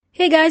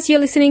Hey guys, you're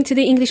listening to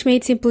the English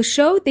Made Simple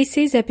show. This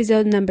is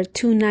episode number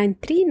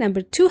 293,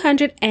 number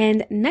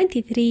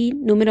 293,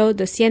 número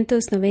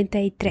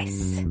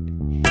 293.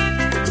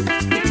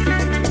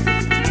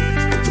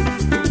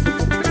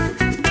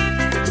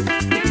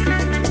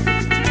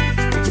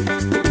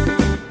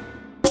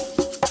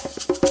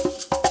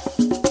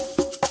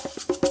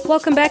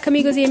 Welcome back,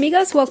 amigos y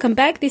amigas. Welcome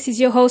back. This is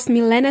your host,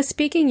 Milena,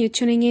 speaking. You're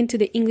tuning in to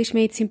the English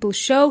Made Simple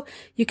show.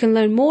 You can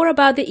learn more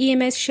about the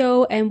EMS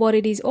show and what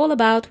it is all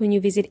about when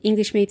you visit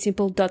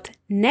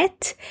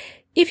englishmadesimple.net.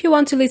 If you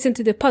want to listen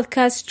to the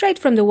podcast straight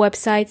from the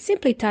website,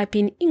 simply type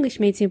in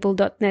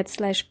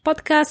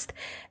englishmadesimple.net/podcast.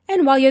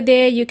 And while you're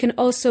there, you can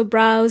also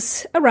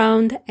browse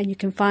around and you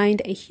can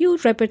find a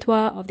huge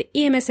repertoire of the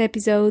EMS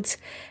episodes,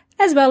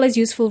 as well as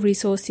useful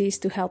resources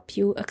to help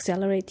you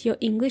accelerate your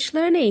English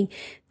learning.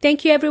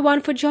 Thank you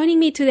everyone for joining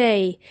me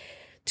today.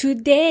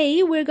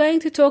 Today we're going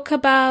to talk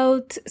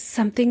about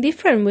something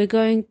different. We're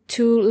going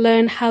to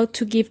learn how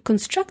to give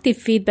constructive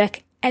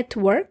feedback at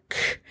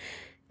work.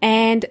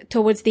 And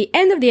towards the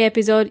end of the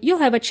episode, you'll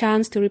have a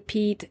chance to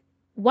repeat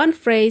one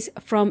phrase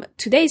from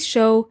today's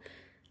show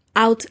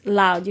out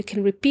loud. You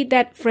can repeat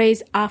that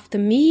phrase after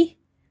me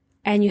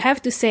and you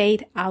have to say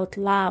it out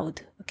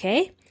loud,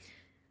 okay?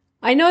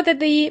 I know that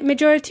the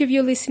majority of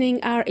you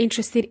listening are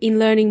interested in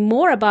learning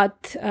more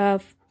about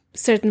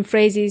certain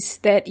phrases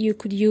that you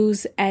could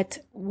use at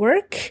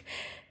work.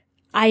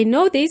 I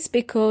know this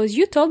because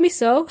you told me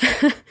so.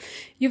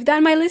 You've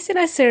done my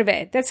listener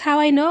survey. That's how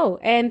I know.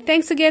 And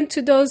thanks again to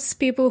those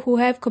people who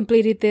have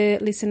completed the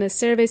listener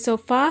survey so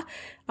far.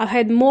 I've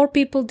had more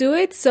people do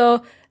it,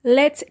 so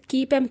let's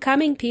keep them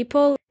coming,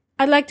 people.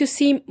 I'd like to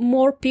see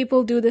more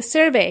people do the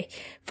survey.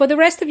 For the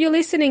rest of you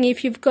listening,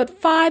 if you've got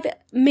 5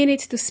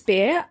 minutes to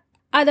spare,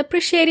 I'd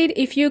appreciate it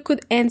if you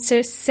could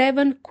answer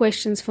 7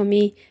 questions for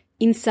me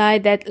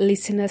inside that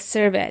listener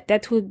survey.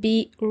 That would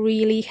be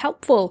really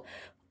helpful.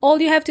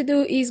 All you have to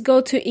do is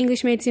go to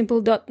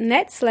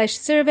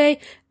englishmadesimple.net/survey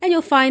and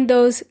you'll find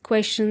those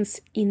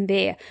questions in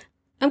there.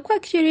 I'm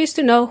quite curious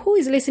to know who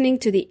is listening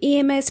to the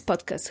EMS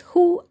podcast.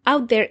 Who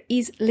out there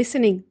is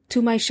listening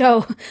to my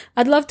show?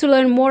 I'd love to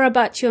learn more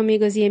about you,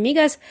 amigos y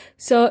amigas.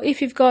 So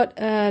if you've got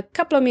a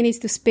couple of minutes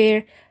to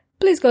spare,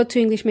 please go to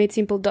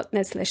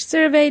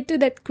englishmadesimple.net/survey, do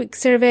that quick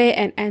survey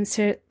and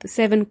answer the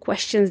 7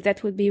 questions.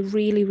 That would be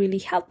really, really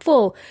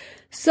helpful.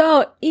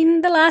 So in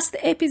the last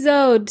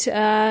episode,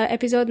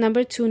 episode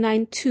number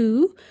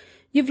 292,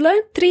 you've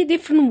learned 3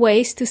 different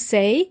ways to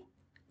say,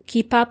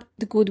 keep up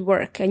the good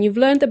work. And you've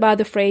learned about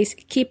the phrase,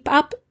 keep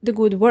up the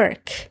good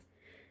work.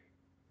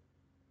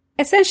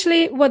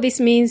 Essentially, what this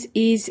means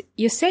is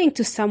you're saying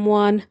to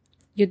someone,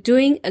 you're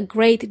doing a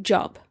great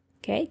job.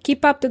 Okay?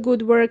 Keep up the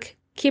good work.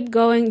 Keep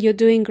going, you're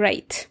doing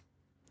great.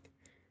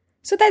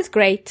 So that's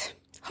great.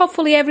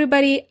 Hopefully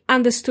everybody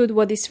understood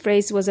what this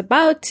phrase was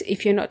about.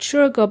 If you're not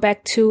sure, go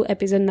back to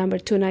episode number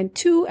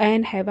 292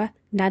 and have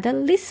another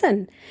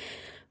listen.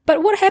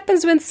 But what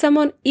happens when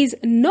someone is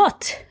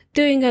not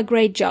doing a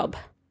great job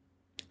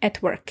at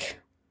work?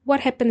 What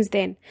happens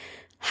then?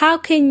 How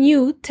can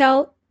you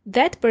tell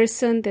that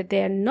person that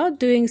they're not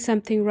doing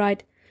something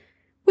right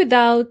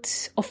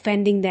without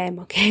offending them,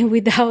 okay?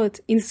 Without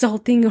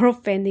insulting or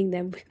offending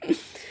them.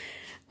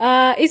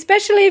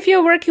 Especially if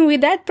you're working with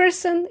that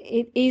person,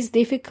 it is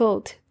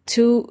difficult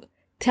to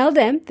tell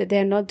them that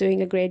they're not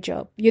doing a great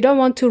job. You don't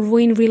want to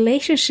ruin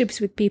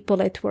relationships with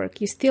people at work.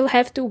 You still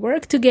have to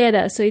work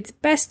together, so it's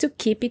best to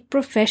keep it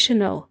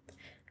professional.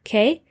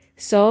 Okay?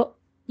 So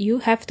you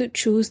have to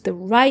choose the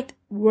right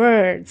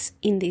words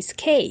in this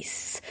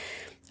case.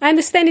 I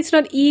understand it's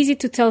not easy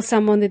to tell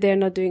someone that they're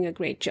not doing a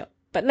great job,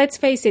 but let's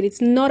face it, it's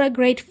not a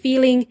great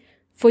feeling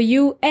for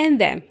you and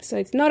them. So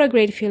it's not a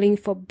great feeling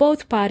for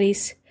both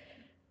parties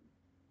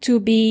to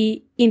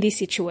be in this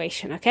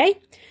situation, okay?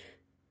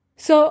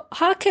 So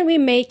how can we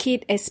make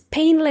it as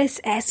painless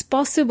as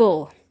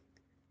possible?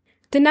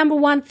 The number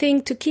one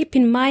thing to keep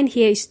in mind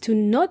here is to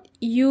not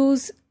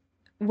use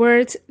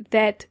words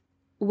that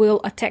will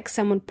attack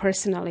someone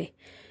personally,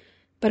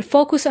 but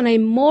focus on a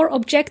more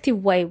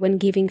objective way when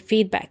giving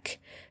feedback.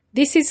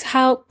 This is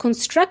how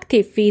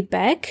constructive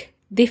feedback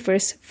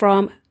differs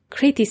from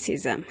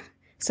criticism.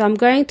 So I'm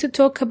going to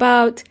talk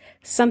about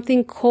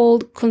something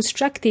called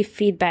constructive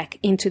feedback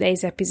in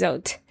today's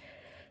episode.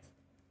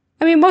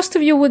 I mean, most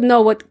of you would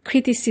know what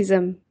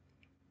criticism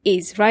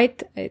is,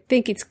 right? I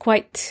think it's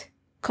quite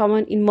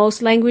common in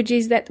most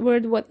languages, that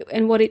word,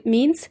 what it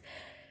means.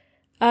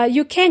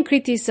 You can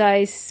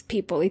criticize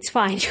people. It's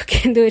fine. You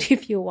can do it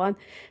if you want.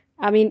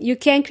 I mean, you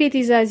can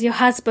criticize your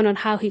husband on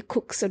how he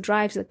cooks or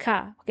drives a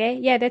car. Okay?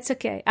 Yeah, that's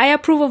okay. I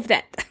approve of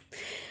that.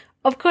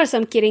 Of course,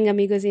 I'm kidding,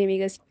 amigos y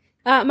amigas.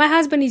 My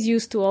husband is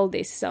used to all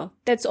this, so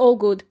that's all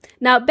good.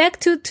 Now,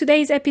 back to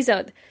today's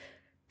episode.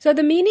 So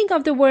the meaning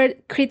of the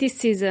word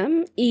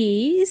criticism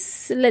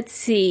is, let's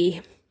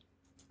see,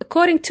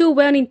 according to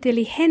Buen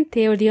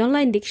Inteligente or the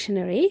online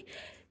dictionary,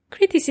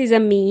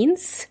 criticism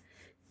means,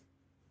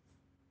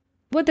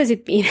 what does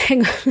it mean?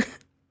 Hang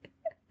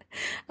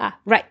on.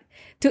 Right.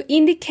 To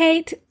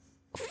indicate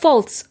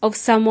faults of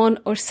someone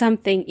or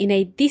something in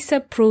a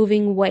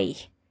disapproving way.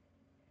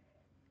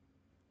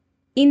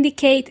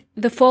 Indicate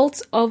the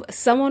faults of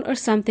someone or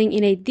something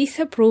in a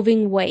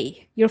disapproving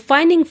way. You're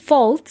finding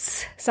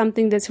faults,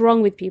 something that's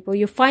wrong with people.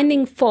 You're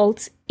finding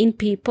faults in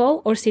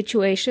people or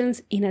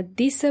situations in a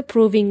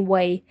disapproving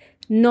way,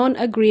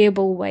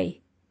 non-agreeable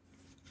way.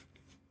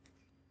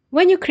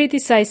 When you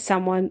criticize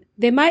someone,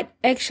 they might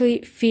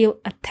actually feel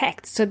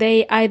attacked, so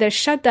they either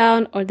shut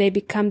down or they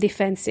become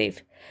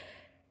defensive.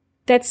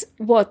 That's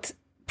what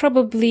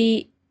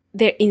probably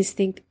their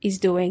instinct is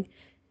doing.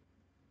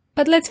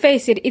 But let's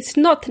face it, it's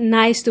not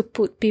nice to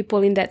put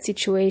people in that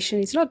situation.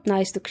 It's not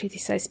nice to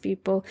criticize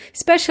people,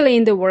 especially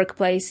in the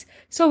workplace.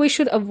 So we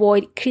should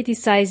avoid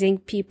criticizing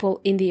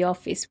people in the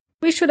office.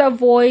 We should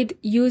avoid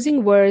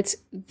using words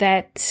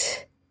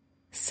that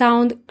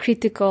sound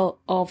critical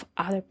of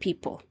other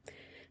people.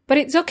 But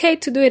it's okay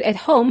to do it at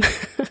home.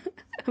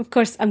 Of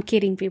course, I'm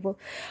kidding, people.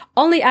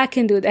 Only I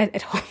can do that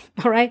at home,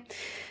 all right?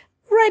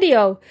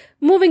 Radio.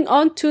 Moving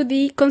on to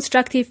the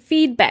constructive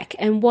feedback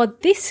and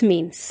what this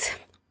means.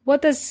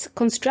 What does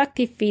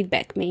constructive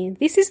feedback mean?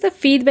 This is the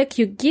feedback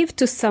you give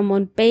to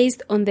someone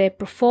based on their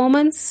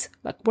performance,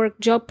 like work,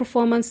 job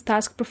performance,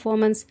 task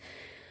performance,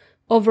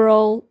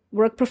 overall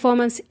work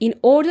performance, in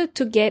order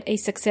to get a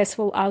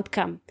successful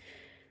outcome.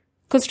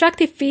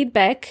 Constructive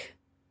feedback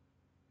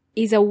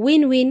is a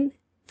win-win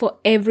for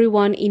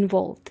everyone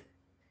involved.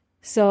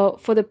 So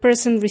for the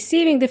person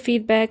receiving the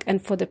feedback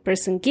and for the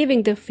person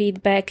giving the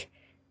feedback,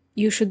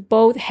 you should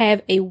both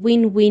have a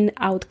win-win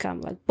outcome,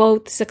 like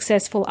both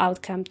successful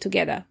outcome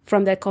together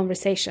from that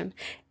conversation.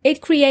 It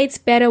creates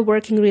better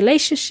working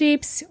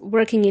relationships,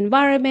 working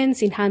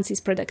environments, enhances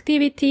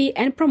productivity,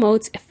 and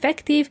promotes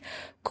effective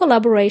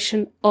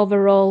collaboration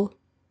overall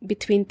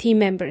between team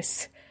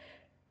members.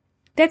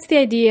 That's the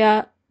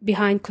idea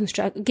behind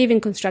giving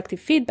constructive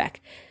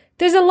feedback.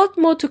 There's a lot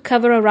more to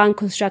cover around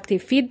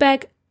constructive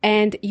feedback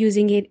and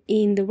using it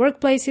in the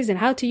workplaces and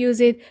how to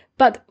use it.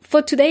 But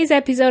for today's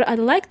episode, I'd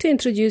like to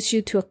introduce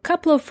you to a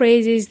couple of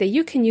phrases that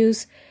you can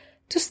use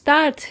to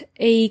start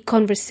a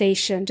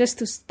conversation, just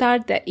to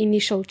start that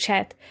initial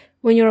chat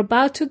when you're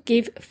about to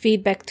give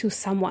feedback to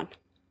someone.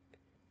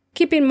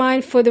 Keep in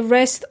mind, for the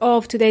rest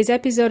of today's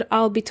episode,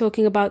 I'll be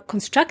talking about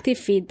constructive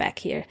feedback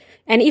here.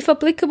 And if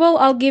applicable,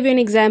 I'll give you an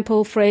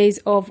example phrase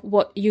of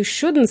what you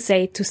shouldn't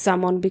say to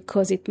someone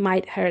because it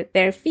might hurt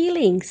their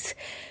feelings.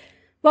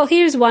 Well,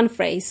 here's one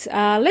phrase.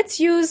 Let's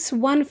use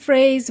one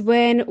phrase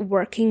when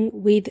working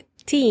with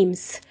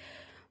teams.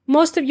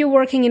 Most of you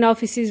working in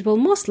offices will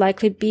most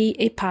likely be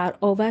a part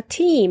of a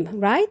team,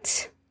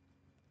 right?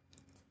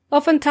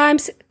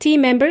 Oftentimes,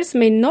 team members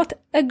may not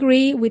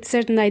agree with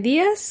certain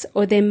ideas,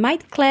 or they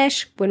might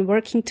clash when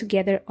working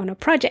together on a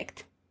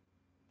project.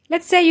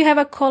 Let's say you have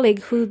a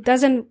colleague who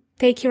doesn't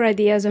take your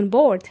ideas on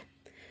board,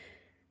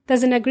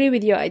 doesn't agree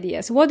with your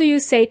ideas. What do you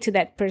say to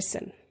that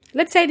person?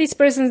 Let's say this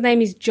person's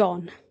name is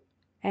John.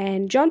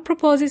 And John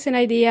proposes an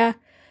idea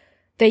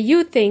that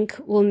you think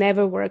will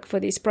never work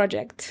for this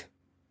project.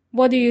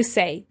 What do you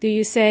say? Do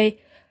you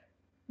say,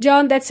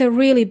 John, that's a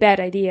really bad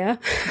idea?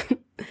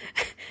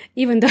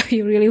 Even though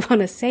you really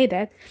want to say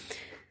that.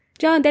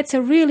 John, that's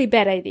a really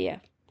bad idea.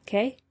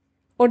 Okay?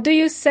 Or do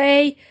you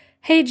say,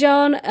 hey,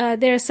 John,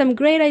 there are some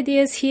great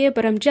ideas here,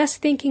 but I'm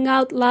just thinking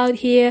out loud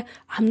here.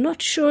 I'm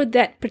not sure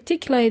that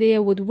particular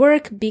idea would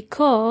work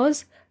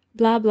because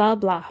blah, blah,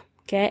 blah.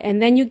 Okay?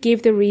 And then you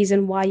give the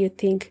reason why you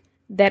think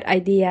that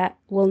idea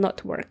will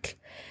not work.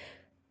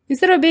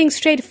 Instead of being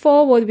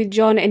straightforward with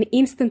John and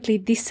instantly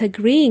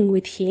disagreeing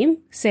with him,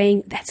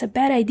 saying that's a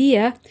bad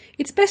idea,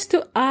 it's best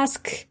to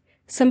ask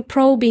some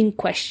probing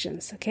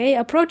questions, okay?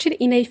 Approach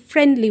it in a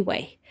friendly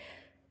way.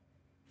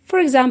 For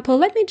example,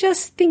 let me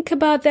just think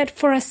about that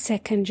for a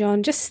second,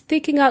 John. Just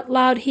thinking out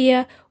loud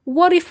here,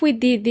 what if we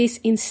did this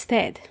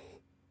instead?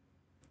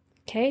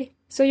 Okay?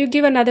 So you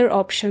give another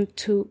option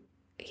to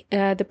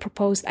the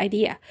proposed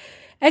idea.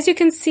 As you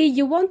can see,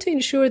 you want to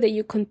ensure that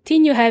you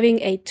continue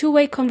having a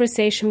two-way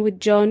conversation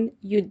with John.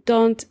 You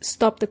don't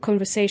stop the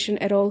conversation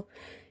at all.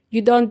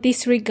 You don't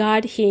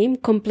disregard him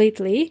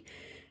completely.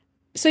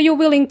 So you're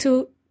willing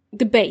to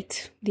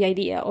debate the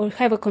idea or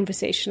have a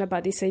conversation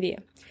about this idea.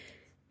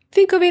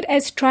 Think of it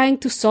as trying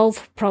to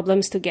solve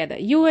problems together.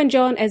 You and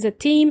John as a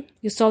team,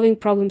 you're solving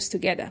problems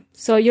together.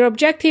 So your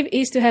objective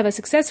is to have a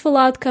successful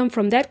outcome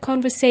from that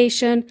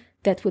conversation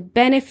that would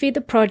benefit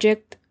the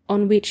project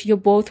on which you're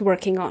both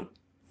working on.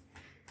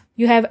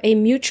 You have a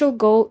mutual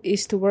goal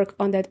is to work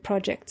on that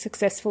project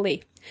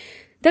successfully.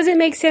 Does it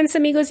make sense,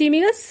 amigos y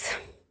amigas?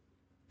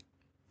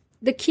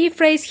 The key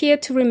phrase here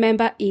to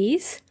remember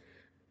is,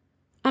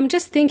 I'm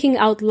just thinking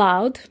out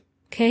loud,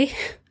 okay?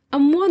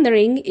 I'm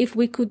wondering if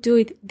we could do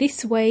it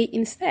this way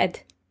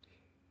instead.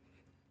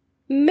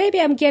 Maybe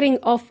I'm getting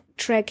off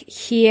track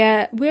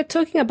here. We're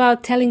talking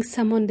about telling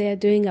someone they're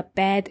doing a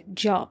bad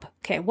job.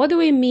 Okay, what do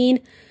we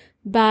mean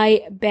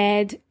by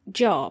bad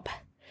job?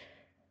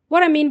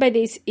 What I mean by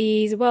this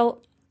is,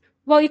 well,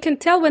 you can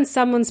tell when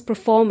someone's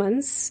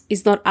performance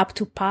is not up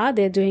to par,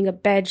 they're doing a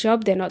bad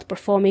job, they're not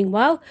performing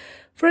well.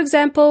 For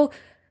example,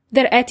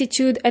 their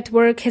attitude at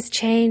work has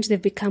changed,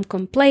 they've become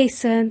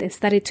complacent and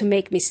started to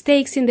make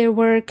mistakes in their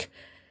work.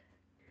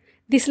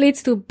 This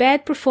leads to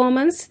bad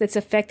performance that's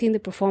affecting the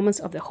performance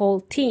of the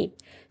whole team.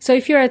 So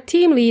if you're a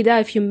team leader,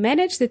 if you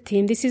manage the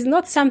team, this is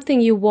not something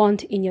you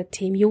want in your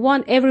team. You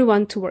want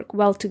everyone to work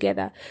well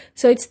together.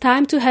 So it's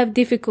time to have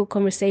difficult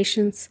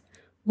conversations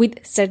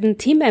with certain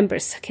team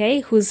members,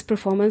 okay, whose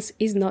performance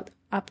is not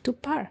up to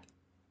par.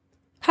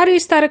 How do you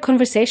start a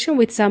conversation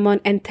with someone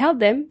and tell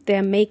them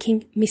they're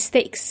making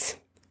mistakes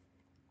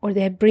or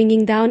they're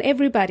bringing down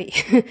everybody?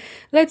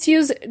 Let's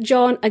use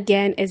John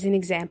again as an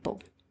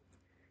example.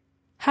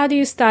 How do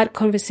you start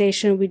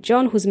conversation with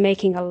John, who's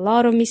making a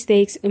lot of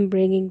mistakes and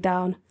bringing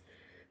down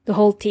the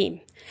whole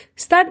team?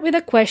 Start with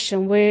a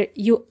question where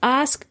you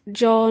ask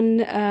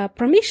John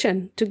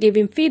permission to give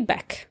him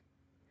feedback.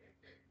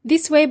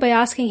 This way, by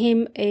asking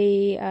him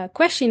a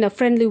question in a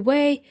friendly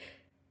way,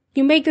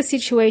 you make the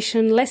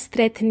situation less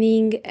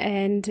threatening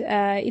and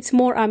it's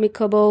more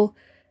amicable,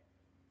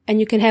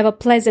 and you can have a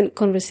pleasant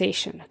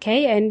conversation,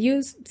 okay? And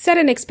you set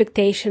an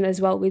expectation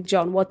as well with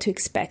John, what to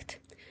expect.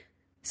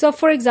 So,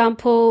 for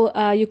example,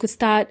 you could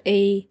start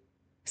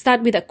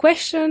with a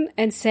question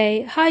and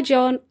say, "Hi,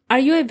 John, are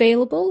you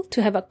available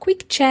to have a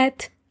quick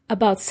chat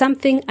about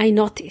something I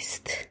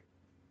noticed?"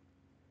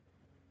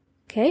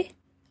 Okay?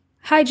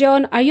 "Hi,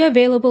 John, are you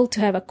available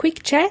to have a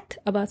quick chat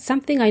about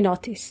something I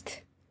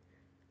noticed?"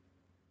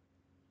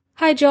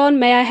 "Hi, John,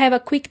 may I have a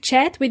quick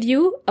chat with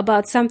you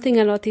about something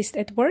I noticed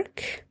at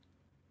work?"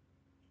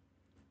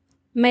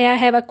 "May I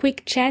have a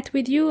quick chat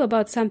with you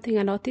about something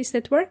I noticed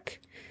at work?"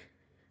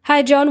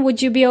 "Hi, John,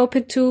 would you be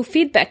open to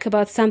feedback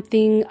about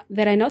something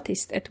that I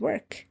noticed at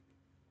work?"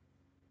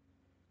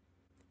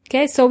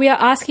 Okay, so we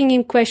are asking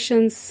him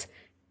questions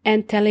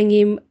and telling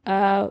him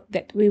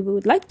that we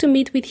would like to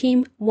meet with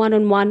him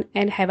one-on-one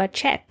and have a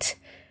chat.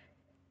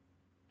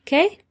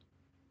 Okay?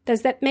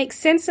 Does that make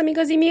sense,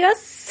 amigos y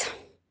amigas?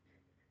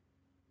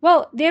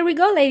 Well, there we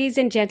go, ladies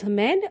and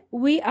gentlemen.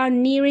 We are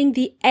nearing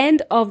the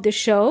end of the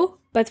show.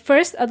 But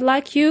first, I'd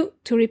like you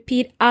to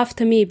repeat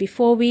after me.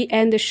 Before we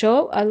end the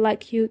show, I'd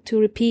like you to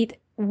repeat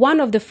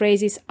one of the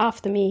phrases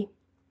after me.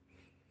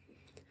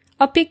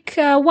 I'll pick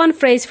one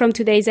phrase from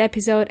today's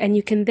episode, and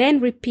you can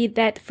then repeat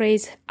that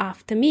phrase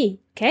after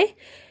me, okay?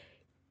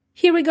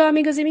 Here we go,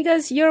 amigos y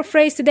amigas. Your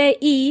phrase today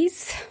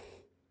is,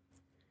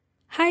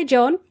 "Hi,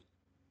 John.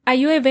 Are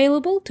you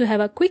available to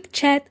have a quick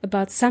chat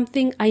about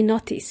something I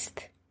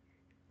noticed?"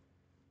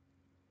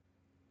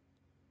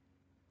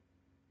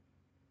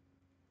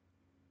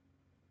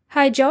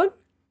 "Hi, John.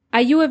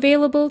 Are you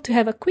available to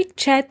have a quick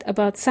chat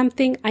about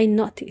something I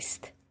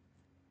noticed?"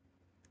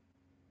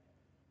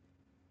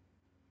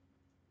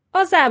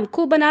 Awesome.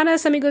 Cool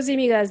bananas, amigos y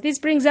amigas. This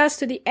brings us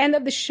to the end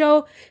of the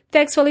show.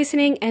 Thanks for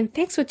listening and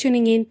thanks for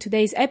tuning in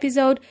today's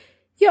episode.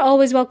 You're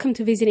always welcome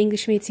to visit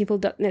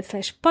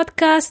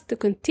englishmadesimple.net/podcast to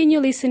continue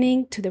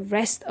listening to the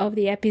rest of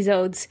the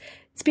episodes.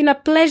 It's been a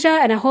pleasure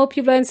and I hope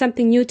you've learned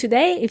something new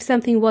today. If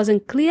something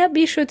wasn't clear,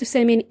 be sure to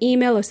send me an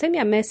email or send me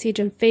a message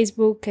on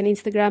Facebook and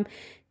Instagram.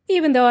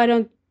 Even though I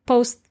don't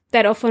post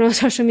that often on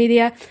social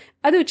media,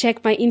 I do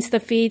check my Insta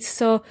feeds,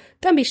 so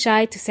don't be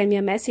shy to send me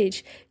a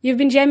message. You've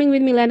been jamming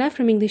with Milena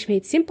from English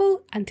Made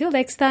Simple. Until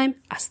next time,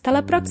 hasta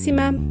la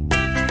próxima!